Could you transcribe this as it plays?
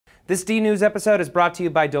This DNews episode is brought to you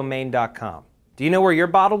by Domain.com. Do you know where your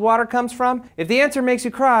bottled water comes from? If the answer makes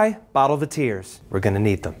you cry, bottle the tears. We're gonna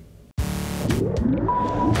need them.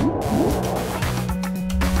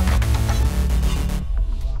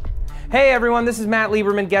 Hey everyone, this is Matt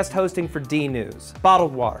Lieberman, guest hosting for DNews.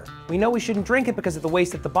 Bottled water. We know we shouldn't drink it because of the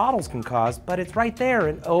waste that the bottles can cause, but it's right there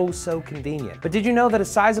and oh so convenient. But did you know that a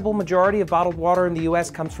sizable majority of bottled water in the US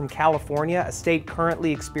comes from California, a state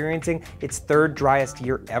currently experiencing its third driest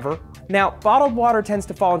year ever? Now, bottled water tends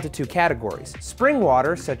to fall into two categories. Spring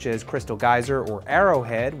water, such as Crystal Geyser or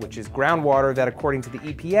Arrowhead, which is groundwater that, according to the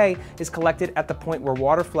EPA, is collected at the point where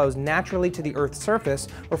water flows naturally to the Earth's surface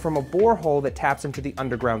or from a borehole that taps into the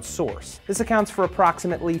underground source. This accounts for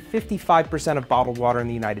approximately 55% of bottled water in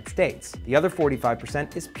the United States. The other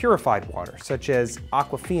 45% is purified water, such as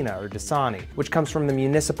Aquafina or Dasani, which comes from the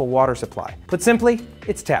municipal water supply. Put simply,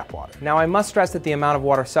 it's tap water. Now, I must stress that the amount of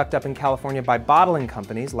water sucked up in California by bottling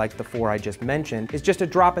companies, like the four I just mentioned, is just a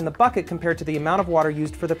drop in the bucket compared to the amount of water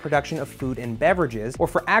used for the production of food and beverages, or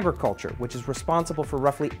for agriculture, which is responsible for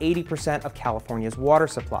roughly 80% of California's water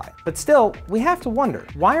supply. But still, we have to wonder,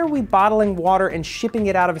 why are we bottling water and shipping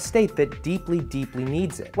it out of a state that deeply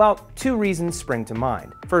needs it? Well, two reasons spring to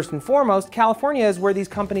mind. First and foremost, California is where these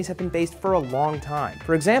companies have been based for a long time.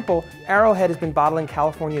 For example, Arrowhead has been bottling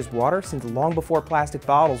California's water since long before plastic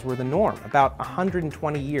bottles were the norm, about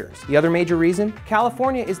 120 years. The other major reason?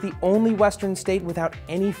 California is the only Western state without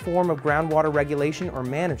any form of groundwater regulation or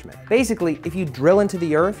management. Basically, if you drill into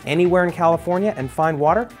the earth anywhere in California and find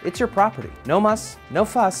water, it's your property. No muss, no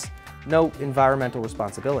fuss, no environmental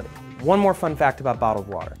responsibility. One more fun fact about bottled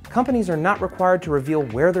water. Companies are not required to reveal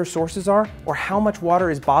where their sources are or how much water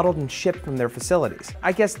is bottled and shipped from their facilities.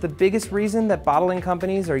 I guess the biggest reason that bottling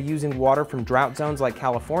companies are using water from drought zones like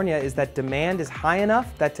California is that demand is high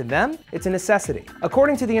enough that to them, it's a necessity.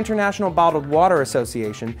 According to the International Bottled Water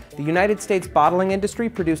Association, the United States bottling industry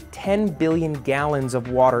produced 10 billion gallons of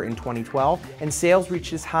water in 2012, and sales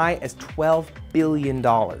reached as high as $12 billion.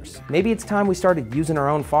 Maybe it's time we started using our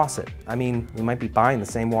own faucet. I mean, we might be buying the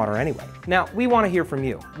same water anyway. Now, we want to hear from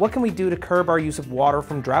you. What can we do to curb our use of water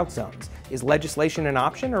from drought zones? Is legislation an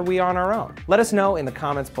option, or are we on our own? Let us know in the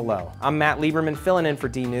comments below. I'm Matt Lieberman, filling in for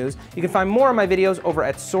DNews. You can find more of my videos over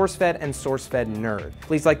at SourceFed and SourceFed Nerd.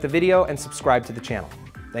 Please like the video and subscribe to the channel.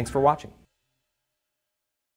 Thanks for watching.